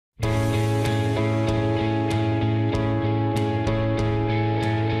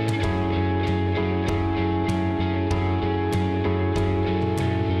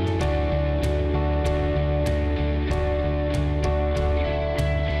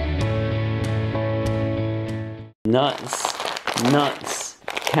Nuts, nuts,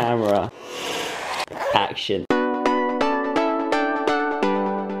 camera, action.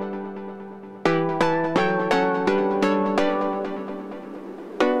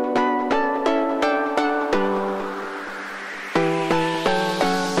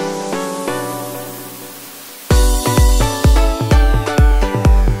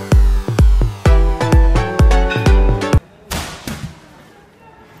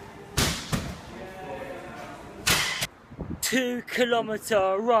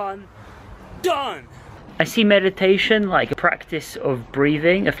 Kilometer run done. I see meditation like a practice of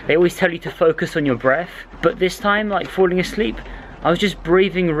breathing. They always tell you to focus on your breath, but this time, like falling asleep, I was just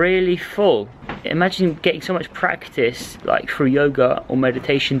breathing really full. Imagine getting so much practice like through yoga or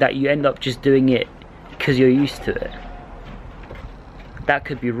meditation that you end up just doing it because you're used to it. That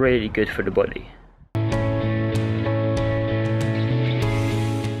could be really good for the body.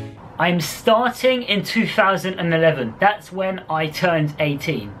 I'm starting in 2011. That's when I turned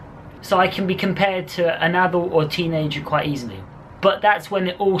 18. So I can be compared to an adult or teenager quite easily. But that's when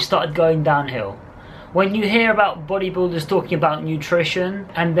it all started going downhill. When you hear about bodybuilders talking about nutrition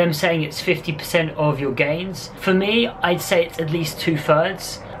and them saying it's 50% of your gains, for me, I'd say it's at least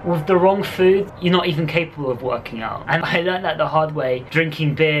 2/3. With the wrong food, you're not even capable of working out. And I learned that the hard way,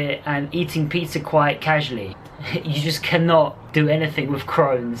 drinking beer and eating pizza quite casually. You just cannot do anything with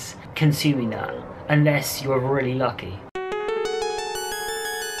Crohn's consuming that, unless you're really lucky.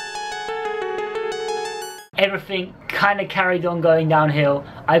 Everything kind of carried on going downhill.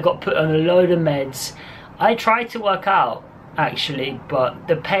 I got put on a load of meds. I tried to work out, actually, but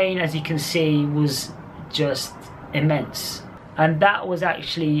the pain, as you can see, was just immense. And that was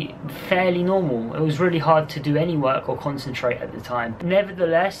actually fairly normal. It was really hard to do any work or concentrate at the time.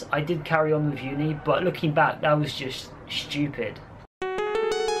 Nevertheless, I did carry on with uni, but looking back, that was just stupid.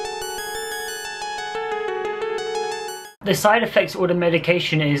 The side effects of the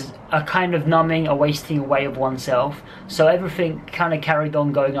medication is a kind of numbing, a wasting away of oneself. So everything kind of carried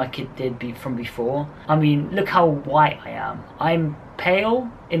on going like it did from before. I mean, look how white I am. I'm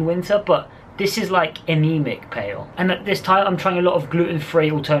pale in winter, but this is like anemic pale. And at this time I'm trying a lot of gluten-free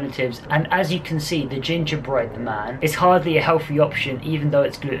alternatives, and as you can see, the gingerbread man is hardly a healthy option even though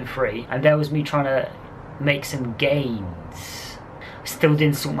it's gluten-free. And there was me trying to make some gains. Still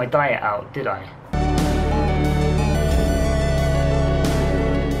didn't sort my diet out, did I?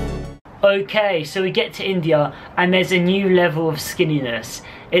 Okay, so we get to India and there's a new level of skinniness.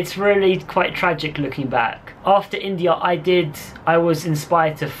 It's really quite tragic looking back. After India, I was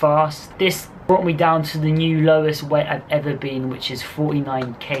inspired to fast. This brought me down to the new lowest weight I've ever been, which is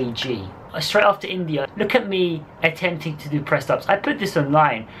 49 kg. Straight after India, look at me attempting to do press ups. I put this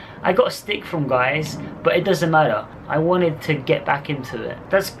online. I got a stick from guys, but it doesn't matter. I wanted to get back into it.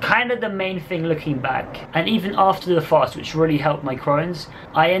 That's kind of the main thing looking back. And even after the fast, which really helped my Crohn's,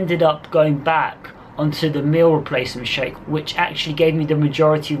 I ended up going back onto the meal replacement shake, which actually gave me the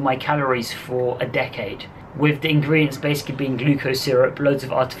majority of my calories for a decade. With the ingredients basically being glucose syrup, loads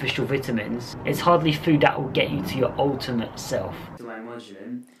of artificial vitamins. It's hardly food that will get you to your ultimate self. To my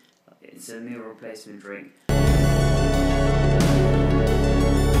modulin, it's a meal replacement drink.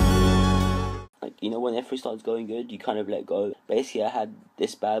 Like, you know, when everything starts going good, you kind of let go. Basically, I had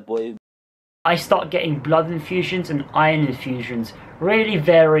this bad boy. I start getting blood infusions and iron infusions really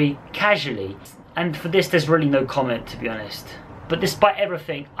very casually. And for this, there's really no comment, to be honest. But despite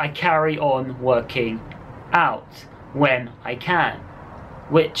everything, I carry on working out when I can,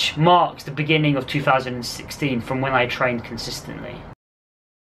 which marks the beginning of 2016 from when I trained consistently.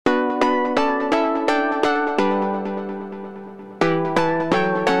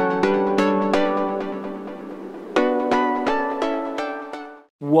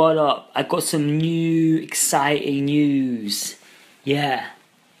 What up? I've got some new exciting news. Yeah.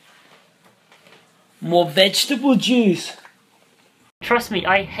 More vegetable juice. Trust me,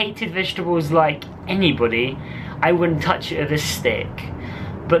 I hated vegetables like anybody. I wouldn't touch it with a stick.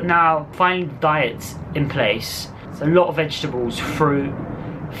 But now, finally the diet's in place. It's a lot of vegetables, fruit,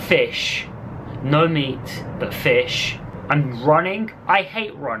 fish. No meat, but fish. And running, I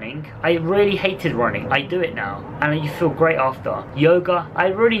hate running. I really hated running. I do it now, and you feel great after. Yoga, I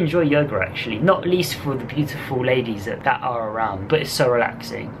really enjoy yoga actually, not least for the beautiful ladies that are around, but it's so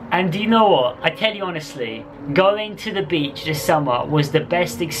relaxing. And do you know what? I tell you honestly, going to the beach this summer was the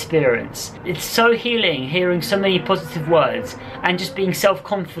best experience. It's so healing hearing so many positive words and just being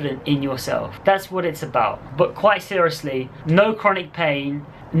self-confident in yourself. That's what it's about. But quite seriously, no chronic pain,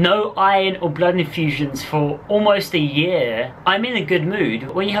 no iron or blood infusions for almost a year, I'm in a good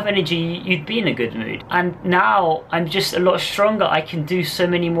mood. When you have energy, you'd be in a good mood. And now I'm just a lot stronger. I can do so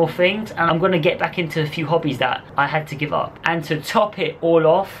many more things, and I'm gonna get back into a few hobbies that I had to give up. And to top it all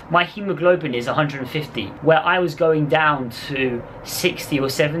off, my hemoglobin is 150, where I was going down to 60 or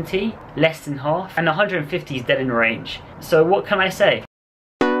 70, less than half, and 150 is dead in range. So what can I say?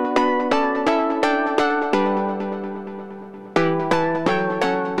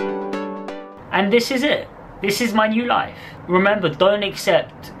 And this is it. This is my new life. Remember, don't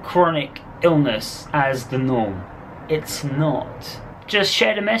accept chronic illness as the norm. It's not. Just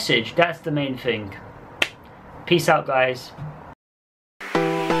share the message. That's the main thing. Peace out, guys.